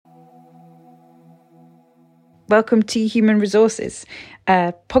Welcome to Human Resources,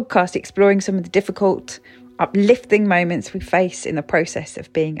 a podcast exploring some of the difficult, uplifting moments we face in the process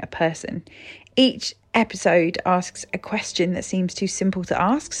of being a person. Each episode asks a question that seems too simple to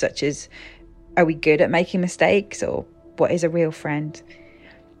ask, such as, are we good at making mistakes, or what is a real friend?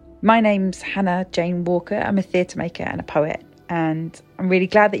 My name's Hannah Jane Walker. I'm a theatre maker and a poet, and I'm really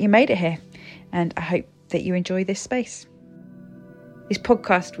glad that you made it here, and I hope that you enjoy this space. This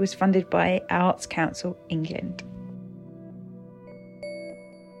podcast was funded by Arts Council England.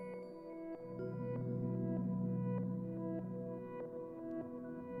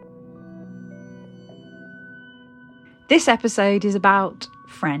 This episode is about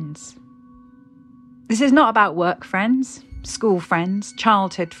friends. This is not about work friends, school friends,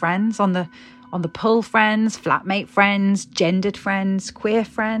 childhood friends, on the pull friends, flatmate friends, gendered friends, queer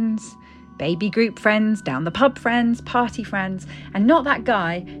friends, baby group friends, down the pub friends, party friends, and not that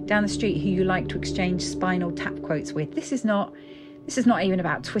guy down the street who you like to exchange spinal tap quotes with. This is not even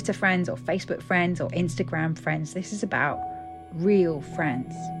about Twitter friends or Facebook friends or Instagram friends. This is about real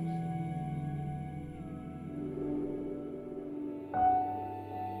friends.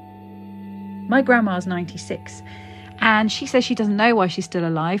 My grandma's 96, and she says she doesn't know why she's still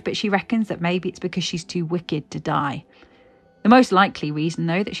alive, but she reckons that maybe it's because she's too wicked to die. The most likely reason,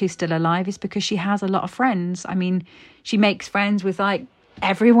 though, that she's still alive is because she has a lot of friends. I mean, she makes friends with,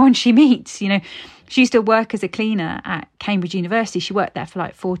 everyone she meets. You know, she used to work as a cleaner at Cambridge University. She worked there for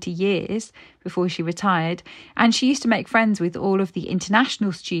 40 years before she retired. And she used to make friends with all of the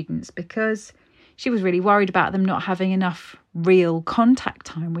international students because she was really worried about them not having enough real contact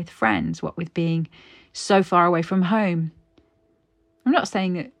time with friends, what with being so far away from home. I'm not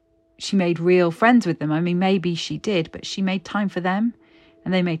saying that she made real friends with them. I mean, maybe she did, but she made time for them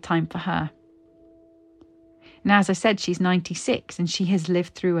and they made time for her. And as I said, she's 96 and she has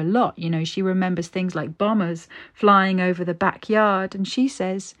lived through a lot. You know, she remembers things like bombers flying over the backyard. And she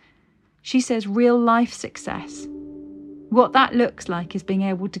says real life success, what that looks like is being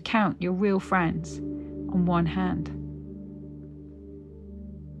able to count your real friends on one hand.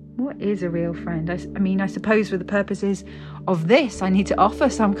 What is a real friend? I suppose for the purposes of this, I need to offer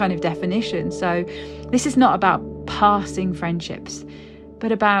some kind of definition. So this is not about passing friendships,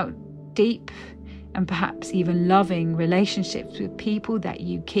 but about deep and perhaps even loving relationships with people that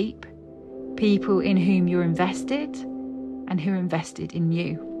you keep, people in whom you're invested and who are invested in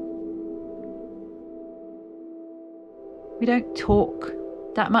you. We don't talk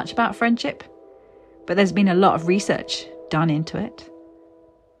that much about friendship, but there's been a lot of research done into it.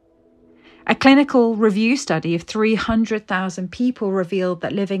 A clinical review study of 300,000 people revealed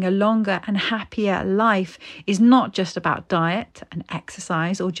that living a longer and happier life is not just about diet and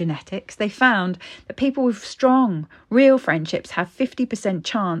exercise or genetics. They found that people with strong, real friendships have 50%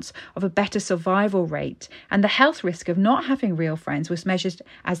 chance of a better survival rate, and the health risk of not having real friends was measured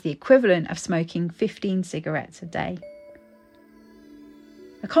as the equivalent of smoking 15 cigarettes a day.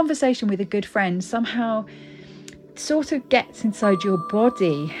 A conversation with a good friend somehow sort of gets inside your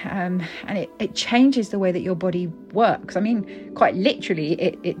body and it changes the way that your body works. I mean, quite literally,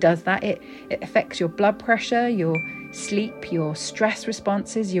 it does that. It affects your blood pressure, your sleep, your stress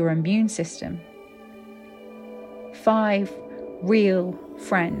responses, your immune system. 5 real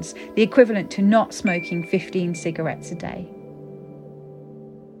friends, the equivalent to not smoking 15 cigarettes a day.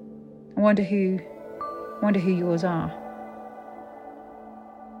 I wonder who yours are.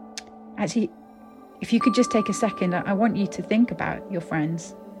 Actually, if you could just take a second, I want you to think about your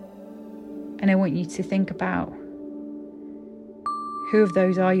friends. And I want you to think about who of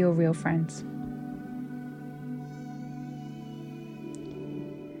those are your real friends.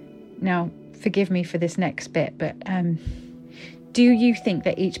 Now, forgive me for this next bit, but do you think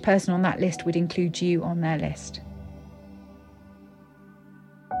that each person on that list would include you on their list?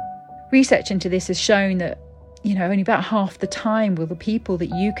 Research into this has shown that, only about half the time will the people that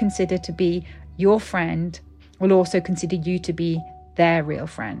you consider to be your friend will also consider you to be their real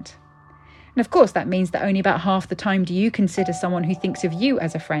friend. And of course, that means that only about half the time do you consider someone who thinks of you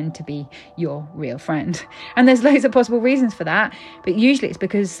as a friend to be your real friend. And there's loads of possible reasons for that, but usually it's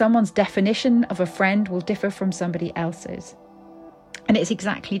because someone's definition of a friend will differ from somebody else's. And it's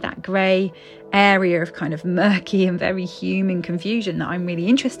exactly that grey area of kind of murky and very human confusion that I'm really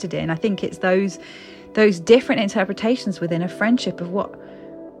interested in. I think it's those different interpretations within a friendship of what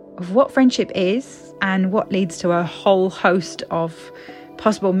friendship is and what leads to a whole host of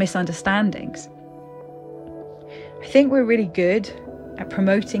possible misunderstandings. I think we're really good at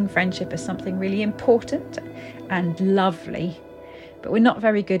promoting friendship as something really important and lovely, but we're not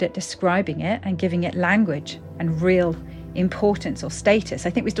very good at describing it and giving it language and real importance or status. I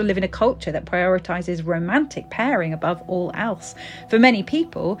think we still live in a culture that prioritizes romantic pairing above all else. For many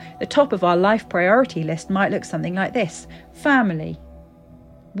people, the top of our life priority list might look something like this: family,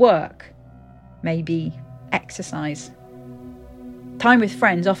 work, maybe exercise. Time with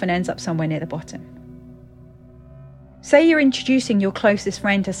friends often ends up somewhere near the bottom. Say you're introducing your closest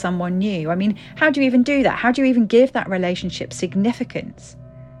friend to someone new. I mean, how do you even do that? How do you even give that relationship significance?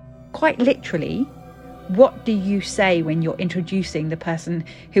 Quite literally, what do you say when you're introducing the person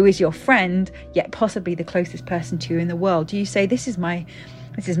who is your friend, yet possibly the closest person to you in the world? Do you say, this is my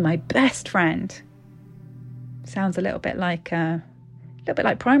best friend? Sounds a little bit like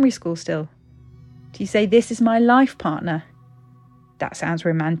primary school still. Do you say, this is my life partner? That sounds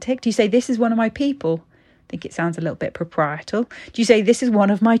romantic. Do you say, this is one of my people? I think it sounds a little bit proprietorial. Do you say, this is one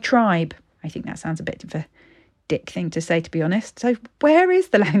of my tribe? I think that sounds a bit of a dick thing to say, to be honest. So where is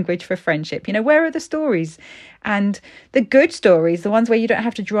the language for friendship? Where are the stories? And the good stories, the ones where you don't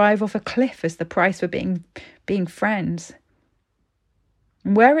have to drive off a cliff as the price for being friends.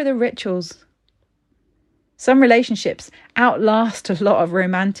 And where are the rituals? Some relationships outlast a lot of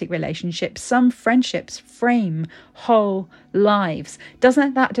romantic relationships. Some friendships frame whole lives.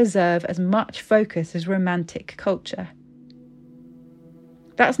 Doesn't that deserve as much focus as romantic culture?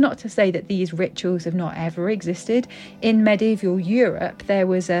 That's not to say that these rituals have not ever existed. In medieval Europe, there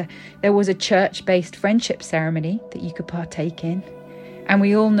was a church-based friendship ceremony that you could partake in. And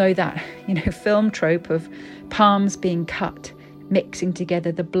we all know that, film trope of palms being cut, mixing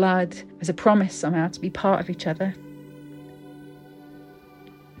together the blood as a promise somehow to be part of each other.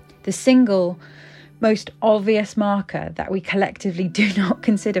 The single most obvious marker that we collectively do not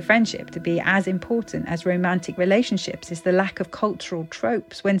consider friendship to be as important as romantic relationships is the lack of cultural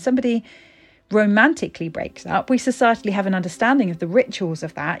tropes. When somebody romantically breaks up, we societally have an understanding of the rituals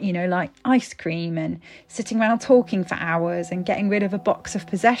of that, like ice cream and sitting around talking for hours and getting rid of a box of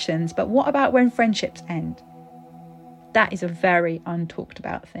possessions. But what about when friendships end? That is a very untalked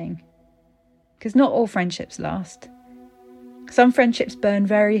about thing, because not all friendships last. Some friendships burn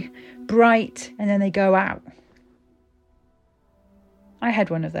very bright and then they go out. I had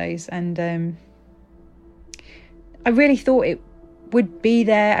one of those, and I really thought it would be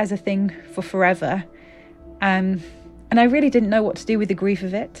there as a thing for forever. And I really didn't know what to do with the grief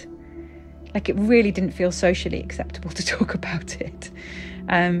of it. Like, it really didn't feel socially acceptable to talk about it.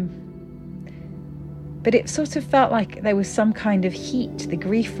 But it sort of felt like there was some kind of heat. The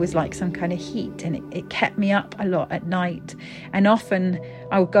grief was like some kind of heat, and it kept me up a lot at night. And often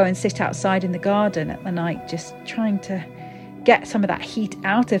I would go and sit outside in the garden at the night, just trying to get some of that heat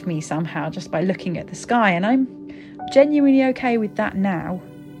out of me somehow, just by looking at the sky. And I'm genuinely okay with that now.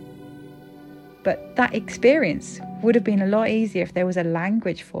 But that experience would have been a lot easier if there was a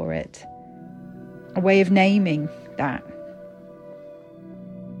language for it, a way of naming that.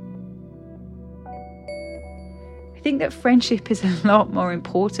 I think that friendship is a lot more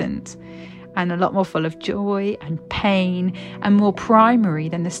important and a lot more full of joy and pain and more primary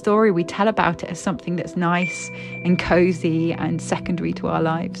than the story we tell about it as something that's nice and cozy and secondary to our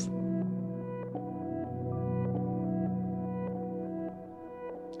lives.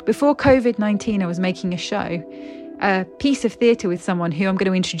 Before COVID-19, I was making a piece of theatre with someone who I'm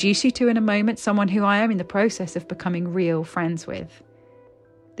going to introduce you to in a moment, someone who I am in the process of becoming real friends with.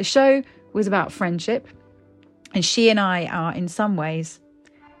 The show was about friendship, and she and I are, in some ways,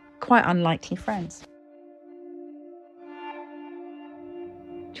 quite unlikely friends.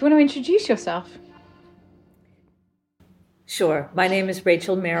 Do you want to introduce yourself? Sure. My name is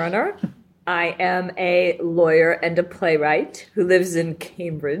Rachel Mariner. I am a lawyer and a playwright who lives in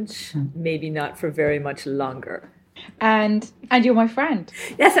Cambridge, maybe not for very much longer. And you're my friend.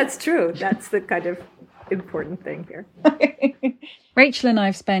 Yes, that's true. That's the kind of important thing here. Rachel and I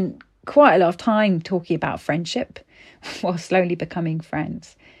have spent quite a lot of time talking about friendship while slowly becoming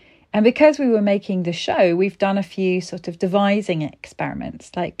friends. And because we were making the show, we've done a few sort of devising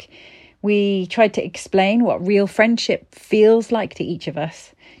experiments. Like, we tried to explain what real friendship feels like to each of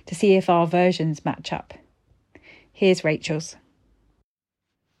us to see if our versions match up. Here's Rachel's.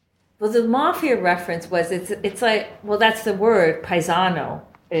 Well, the mafia reference was, it's like, well, that's the word, paesano,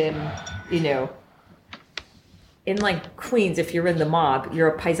 in like Queens, if you're in the mob, you're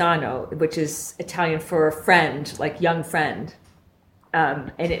a paesano, which is Italian for a friend, like young friend.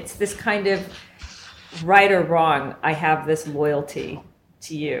 And it's this kind of right or wrong, I have this loyalty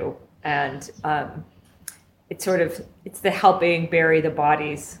to you. And it's the helping bury the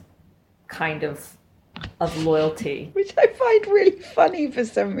bodies kind of loyalty. Which I find really funny for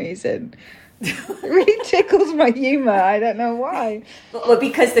some reason. It really tickles my humor. I don't know why. Well,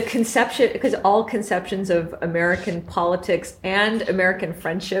 because all conceptions of American politics and American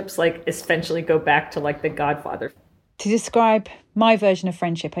friendships like essentially go back to like The Godfather. To describe my version of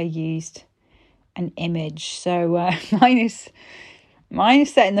friendship, I used an image. So mine is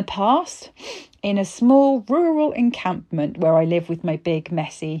set in the past in a small rural encampment where I live with my big,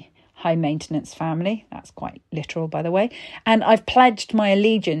 messy, high maintenance family. That's quite literal, by the way. And I've pledged my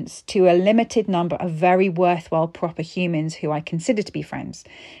allegiance to a limited number of very worthwhile, proper humans who I consider to be friends.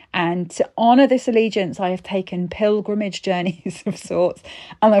 And to honour this allegiance, I have taken pilgrimage journeys of sorts,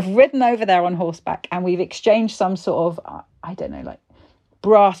 and I've ridden over there on horseback, and we've exchanged some sort of, I don't know, like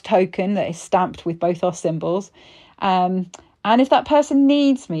brass token that is stamped with both our symbols. And if that person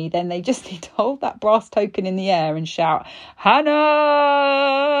needs me, then they just need to hold that brass token in the air and shout,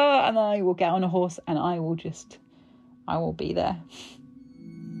 Hannah! And I will get on a horse and I will be there.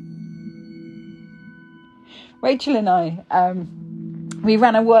 Rachel and I, we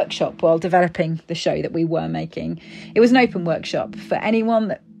ran a workshop while developing the show that we were making. It was an open workshop for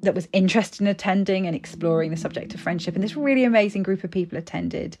anyone that was interested in attending and exploring the subject of friendship, and this really amazing group of people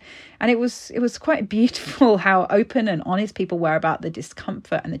attended. And it was quite beautiful how open and honest people were about the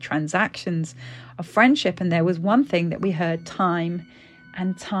discomfort and the transactions of friendship. And there was one thing that we heard time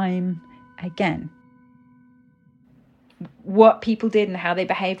and time again: what people did and how they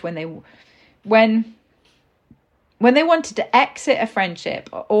behaved when they wanted to exit a friendship,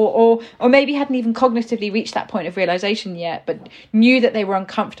 or maybe hadn't even cognitively reached that point of realization yet, but knew that they were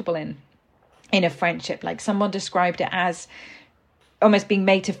uncomfortable in a friendship. Like someone described it as almost being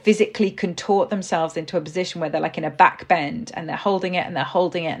made to physically contort themselves into a position where they're like in a back bend and they're holding it and they're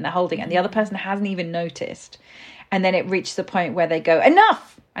holding it and they're holding it, and the other person hasn't even noticed. And then it reaches the point where they go,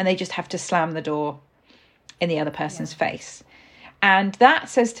 enough! And they just have to slam the door in the other person's face. And that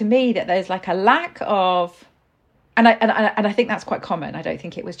says to me that there's like a lack of... And I think that's quite common. I don't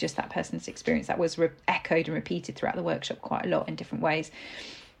think it was just that person's experience. That was echoed and repeated throughout the workshop quite a lot in different ways.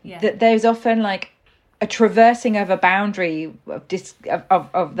 Yeah. That there's often like a traversing of a boundary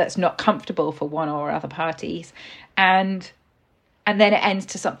of that's not comfortable for one or other parties, and then it leads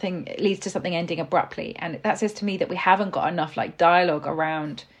to something ending abruptly. And that says to me that we haven't got enough like dialogue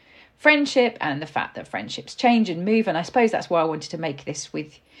around friendship and the fact that friendships change and move. And I suppose that's why I wanted to make this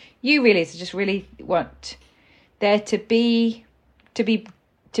with you. Really, is to just really want there to be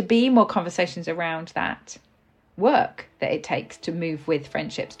more conversations around that work that it takes to move with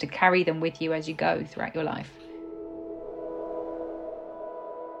friendships, to carry them with you as you go throughout your life.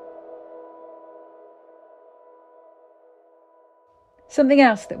 Something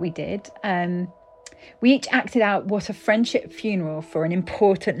else that we did, we each acted out what a friendship funeral for an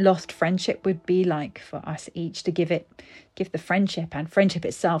important lost friendship would be like for us each, to give the friendship and friendship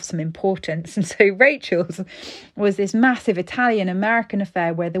itself some importance. And so Rachel's was this massive Italian-American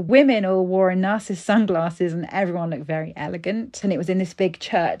affair where the women all wore Narcissus sunglasses and everyone looked very elegant. And it was in this big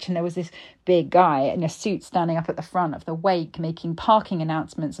church, and there was this big guy in a suit standing up at the front of the wake, making parking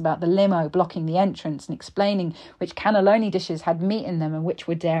announcements about the limo blocking the entrance and explaining which cannelloni dishes had meat in them and which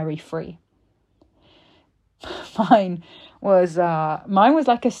were dairy-free. Mine was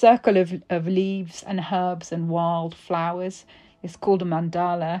like a circle of leaves and herbs and wild flowers. It's called a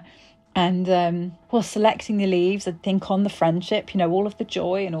mandala. And while selecting the leaves, I'd think on the friendship, all of the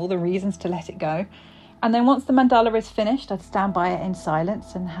joy and all the reasons to let it go. And then once the mandala is finished, I'd stand by it in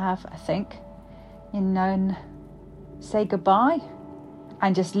silence and have a think, and say goodbye,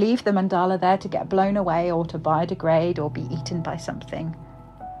 and just leave the mandala there to get blown away or to biodegrade or be eaten by something.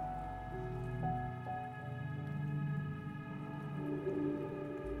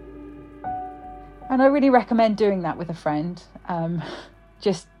 And I really recommend doing that with a friend.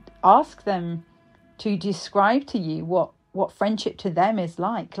 Just ask them to describe to you what friendship to them is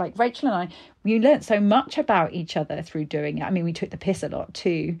like. Like Rachel and I, we learned so much about each other through doing it. I mean, we took the piss a lot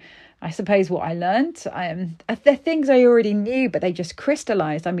too. I suppose what I learned, they're things I already knew, but they just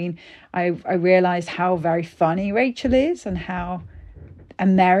crystallized. I mean, I realized how very funny Rachel is and how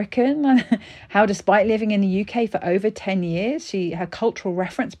American, how despite living in the UK for over 10 years, her cultural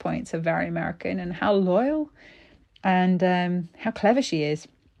reference points are very American, and how loyal and how clever she is.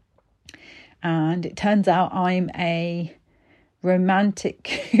 And it turns out I'm a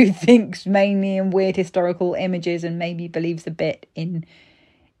romantic who thinks mainly in weird historical images and maybe believes a bit in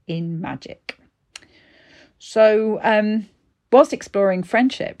magic. So whilst exploring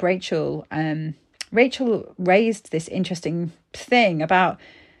friendship, Rachel raised this interesting thing about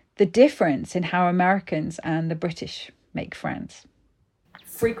the difference in how Americans and the British make friends.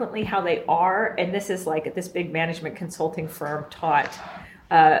 Frequently how they are, and this is like this big management consulting firm taught,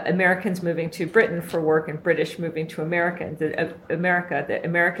 Americans moving to Britain for work and British moving to America. The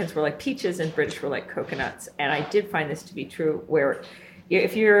Americans were like peaches and British were like coconuts. And I did find this to be true, where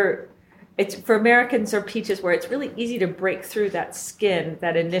it's for Americans or peaches, where it's really easy to break through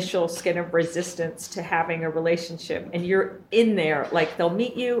that initial skin of resistance to having a relationship. And you're in there, like they'll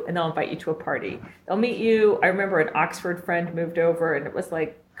meet you and they'll invite you to a party. They'll meet you. I remember an Oxford friend moved over and it was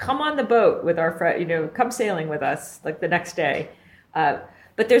like, come on the boat with our friend, come sailing with us, like the next day.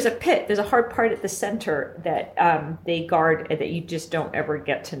 But there's a hard part at the center that they guard and that you just don't ever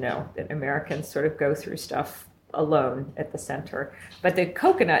get to know, that Americans sort of go through stuff alone at the center. But the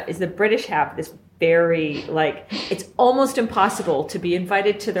coconut is the British have this very, like, it's almost impossible to be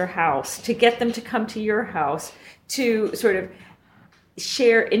invited to their house, to get them to come to your house, to sort of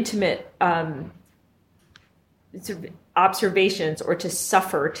share intimate sort of observations or to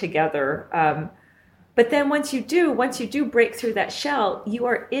suffer together. But then once you do break through that shell, you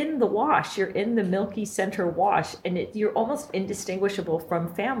are in the wash. You're in the milky center wash, and you're almost indistinguishable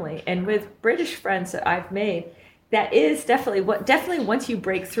from family. And with British friends that I've made, that is definitely once you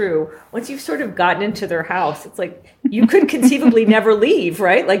break through, once you've sort of gotten into their house, it's like you could conceivably never leave,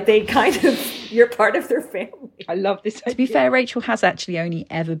 right? Like you're part of their family. I love this idea. To be fair, Rachel has actually only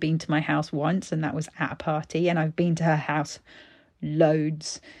ever been to my house once, and that was at a party, and I've been to her house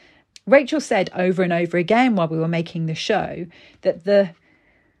loads. Rachel said over and over again while we were making the show that the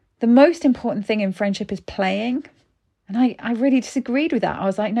most important thing in friendship is playing. And I really disagreed with that. I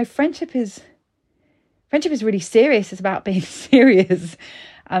was like, no, friendship is really serious. It's about being serious.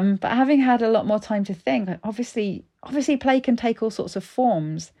 But having had a lot more time to think, obviously play can take all sorts of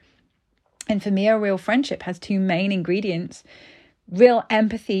forms. And for me, a real friendship has two main ingredients: real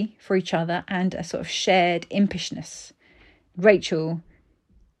empathy for each other and a sort of shared impishness. Rachel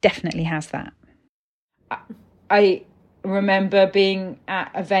definitely has that. I remember being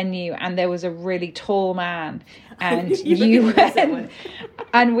at a venue and there was a really tall man, and you went,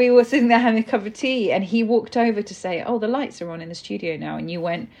 and we were sitting there having a cup of tea, and he walked over to say, "Oh, the lights are on in the studio now," and you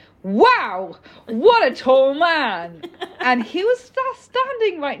went, "Wow, what a tall man!" And he was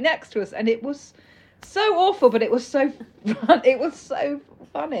standing right next to us, and it was so awful, but it was so fun. It was so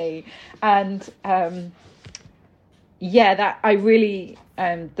funny, and that I really.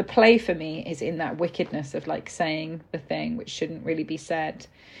 The play for me is in that wickedness of like saying the thing which shouldn't really be said,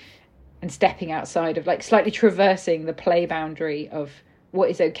 and stepping outside of, like, slightly traversing the play boundary of what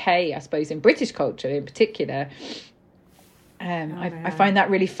is okay, I suppose, in British culture in particular. I find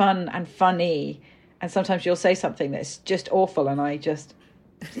that really fun and funny, and sometimes you'll say something that's just awful and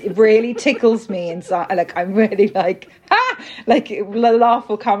it really tickles me inside. Like, I'm really like, like the laugh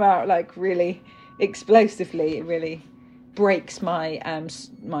will come out like really explosively. It really breaks my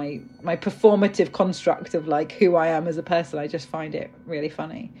my performative construct of like who I am as a person. I just find it really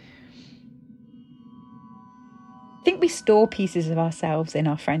funny. I think we store pieces of ourselves in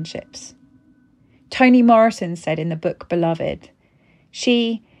our friendships. Toni Morrison said in the book Beloved,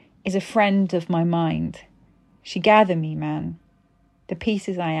 "She is a friend of my mind. She gather me, man, the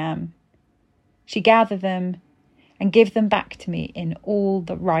pieces I am. She gather them and give them back to me in all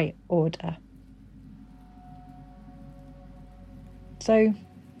the right order." So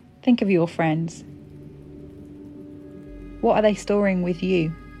think of your friends. What are they storing with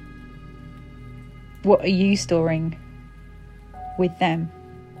you? What are you storing with them?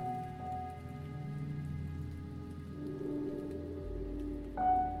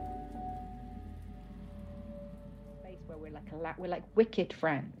 Space where we're like wicked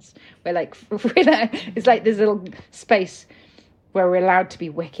friends. It's like this little space where we're allowed to be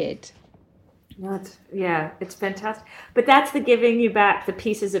wicked. It's fantastic. But that's the giving you back the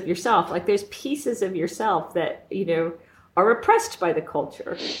pieces of yourself. Like, there's pieces of yourself that, are repressed by the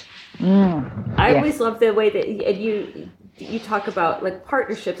culture. I always love the way that you talk about, like,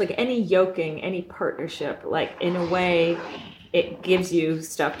 partnerships, like any yoking, any partnership, like, in a way it gives you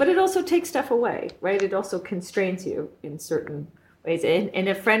stuff, but it also takes stuff away, right? It also constrains you in certain ways. And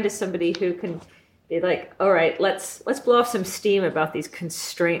a friend is somebody who can be like, all right, let's blow off some steam about these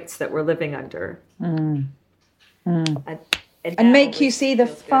constraints that we're living under. And make you see the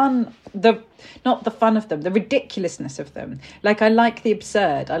fun, not the fun of them, the ridiculousness of them. Like, I like the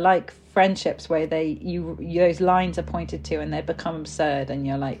absurd. I like friendships where those lines are pointed to and they become absurd, and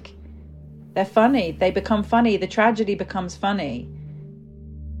you're like, they're funny. They become funny. The tragedy becomes funny.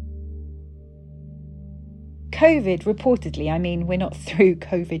 COVID reportedly, I mean, we're not through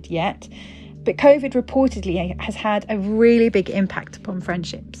COVID yet, but COVID reportedly has had a really big impact upon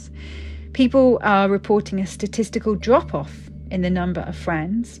friendships. People are reporting a statistical drop-off in the number of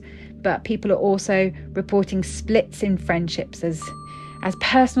friends, but people are also reporting splits in friendships as as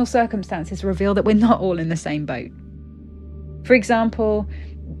personal circumstances reveal that we're not all in the same boat. For example,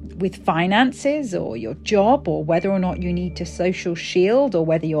 with finances or your job, or whether or not you need to social shield, or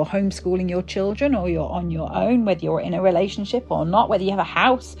whether you're homeschooling your children or you're on your own, whether you're in a relationship or not, whether you have a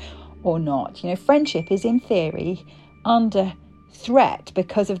house or not. Friendship is in theory under threat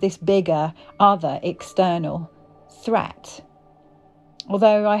because of this bigger other external threat.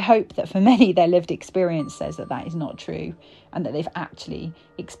 Although I hope that for many their lived experience says that that is not true, and that they've actually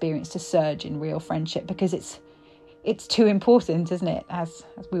experienced a surge in real friendship, because it's too important, isn't it? As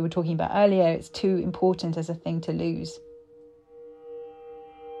we were talking about earlier, it's too important as a thing to lose.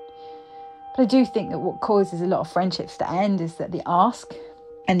 But I do think that what causes a lot of friendships to end is that the ask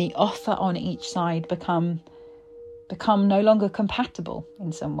and the offer on each side become no longer compatible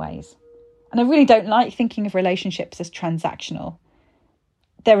in some ways. And I really don't like thinking of relationships as transactional.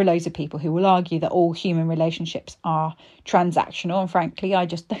 There are loads of people who will argue that all human relationships are transactional, and frankly, I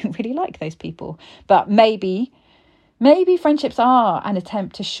just don't really like those people. But maybe friendships are an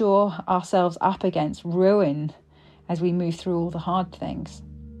attempt to shore ourselves up against ruin as we move through all the hard things.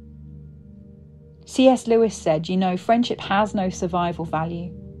 C.S. Lewis said, friendship has no survival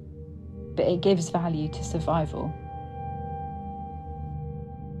value, but it gives value to survival.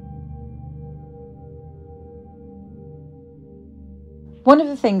 One of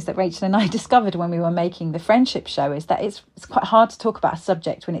the things that Rachel and I discovered when we were making the friendship show is that it's quite hard to talk about a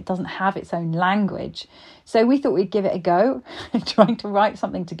subject when it doesn't have its own language. So we thought we'd give it a go, trying to write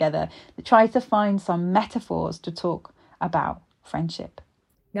something together that tries to find some metaphors to talk about friendship.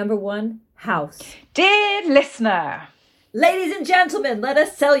 Number 1, house. Dear listener. Ladies and gentlemen, let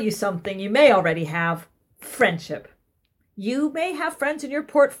us sell you something you may already have. Friendship. You may have friends in your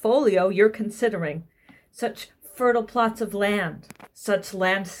portfolio you're considering. Such fertile plots of land, such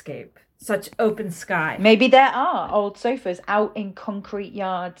landscape, such open sky. Maybe there are old sofas out in concrete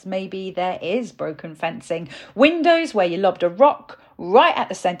yards. Maybe there is broken fencing, windows where you lobbed a rock right at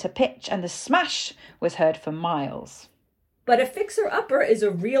the centre pitch and the smash was heard for miles. But a fixer-upper is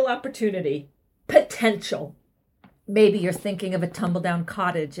a real opportunity. Potential. Maybe you're thinking of a tumble-down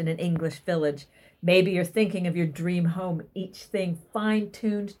cottage in an English village. Maybe you're thinking of your dream home, each thing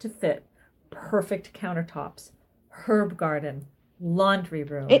fine-tuned to fit. Perfect countertops, herb garden, laundry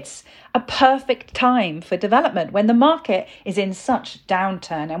room. It's a perfect time for development when the market is in such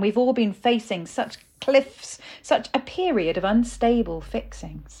downturn and we've all been facing such cliffs, such a period of unstable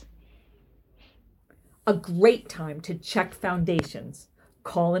fixings. A great time to check foundations.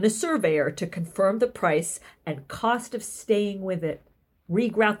 Call in a surveyor to confirm the price and cost of staying with it.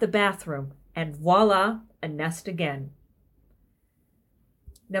 Regrout the bathroom, and voila, a nest again.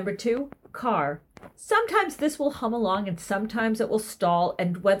 Number 2, car. Sometimes this will hum along and sometimes it will stall,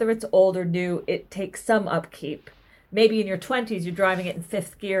 and whether it's old or new, it takes some upkeep. Maybe in your 20s you're driving it in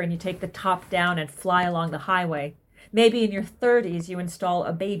 5th gear and you take the top down and fly along the highway. Maybe in your 30s you install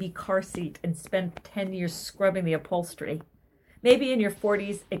a baby car seat and spend 10 years scrubbing the upholstery. Maybe in your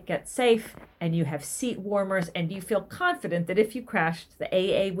 40s it gets safe and you have seat warmers and you feel confident that if you crashed, the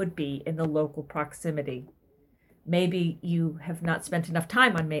AA would be in the local proximity. Maybe you have not spent enough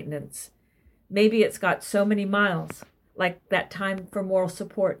time on maintenance. Maybe it's got so many miles, like that time for moral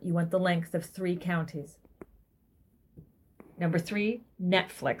support you went the length of 3 counties. Number 3,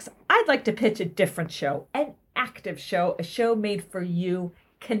 Netflix. I'd like to pitch a different show, an active show, a show made for you,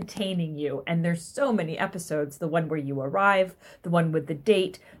 containing you. And there's so many episodes, the one where you arrive, the one with the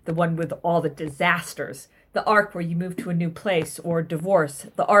date, the one with all the disasters, the arc where you move to a new place or divorce,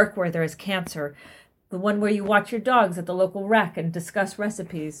 the arc where there is cancer, the one where you watch your dogs at the local rec and discuss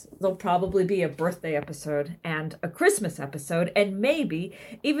recipes. There'll probably be a birthday episode and a Christmas episode, and maybe,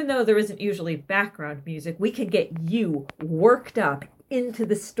 even though there isn't usually background music, we can get you worked up into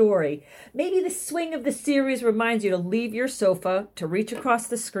the story. Maybe the swing of the series reminds you to leave your sofa, to reach across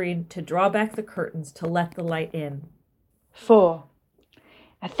the screen, to draw back the curtains, to let the light in. 4,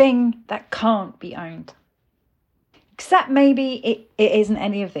 a thing that can't be owned. Except maybe it isn't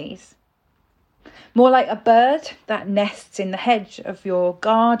any of these. More like a bird that nests in the hedge of your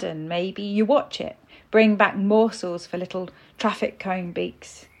garden. Maybe you watch it, bring back morsels for little traffic cone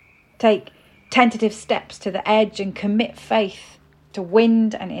beaks. Take tentative steps to the edge and commit faith to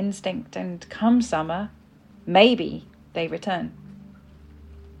wind and instinct, and come summer, maybe they return.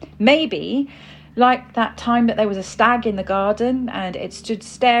 Maybe, like that time that there was a stag in the garden and it stood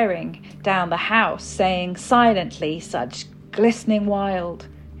staring down the house, saying silently such glistening wild,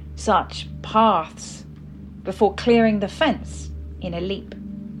 such paths, before clearing the fence in a leap.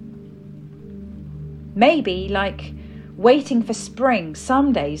 Maybe, like waiting for spring,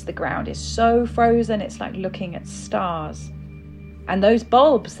 some days the ground is so frozen it's like looking at stars. And those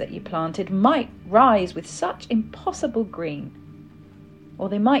bulbs that you planted might rise with such impossible green, or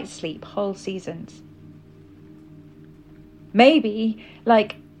they might sleep whole seasons. Maybe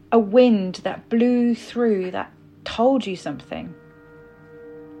like a wind that blew through that told you something.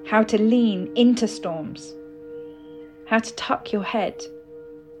 How to lean into storms. How to tuck your head.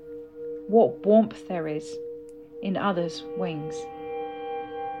 What warmth there is in others' wings.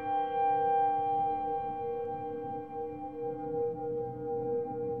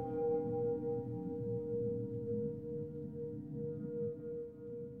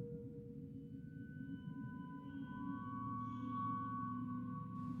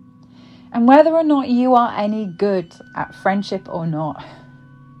 And whether or not you are any good at friendship or not,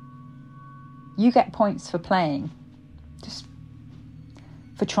 you get points for playing, just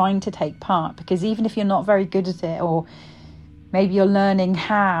for trying to take part. Because even if you're not very good at it, or maybe you're learning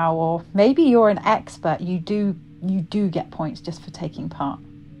how, or maybe you're an expert, you do get points just for taking part.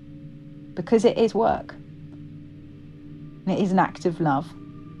 Because it is work. And it is an act of love.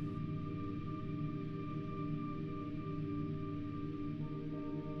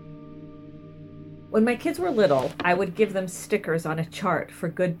 When my kids were little, I would give them stickers on a chart for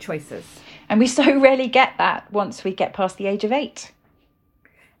good choices. And we so rarely get that once we get past the age of 8.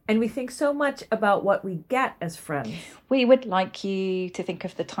 And we think so much about what we get as friends. We would like you to think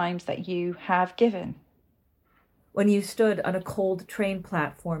of the times that you have given. When you stood on a cold train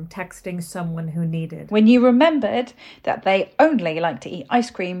platform texting someone who needed. When you remembered that they only like to eat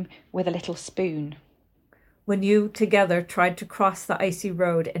ice cream with a little spoon. When you together tried to cross the icy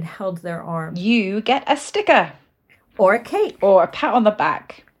road and held their arm. You get a sticker. Or a cake. Or a pat on the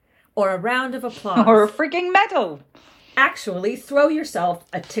back. Or a round of applause. Or a frigging medal. Actually, throw yourself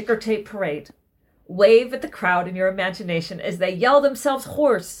a ticker tape parade. Wave at the crowd in your imagination as they yell themselves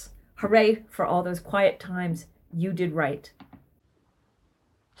hoarse. Hooray for all those quiet times you did right.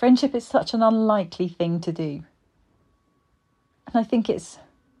 Friendship is such an unlikely thing to do. And I think it's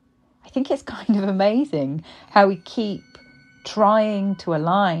kind of amazing how we keep trying to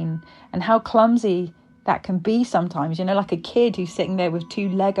align and how clumsy that can be sometimes. You know, like a kid who's sitting there with 2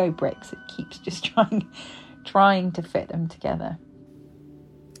 Lego bricks. It keeps just trying to fit them together.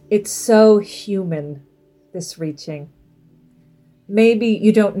 It's so human, this reaching. Maybe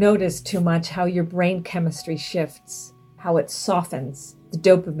you don't notice too much how your brain chemistry shifts, how it softens, the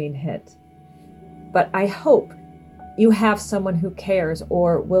dopamine hit. But I hope you have someone who cares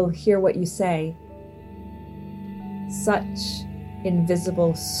or will hear what you say. Such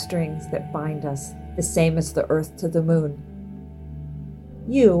invisible strings that bind us, the same as the earth to the moon.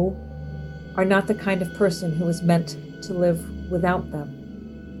 You are not the kind of person who is meant to live without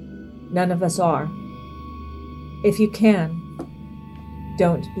them. None of us are. If you can,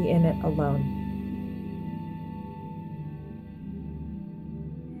 don't be in it alone.